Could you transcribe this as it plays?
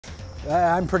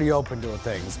I'm pretty open to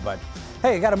things, but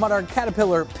hey, I got a Monarch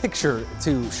caterpillar picture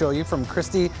to show you from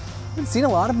Kristie. I've seen a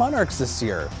lot of Monarchs this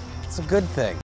year. It's a good thing.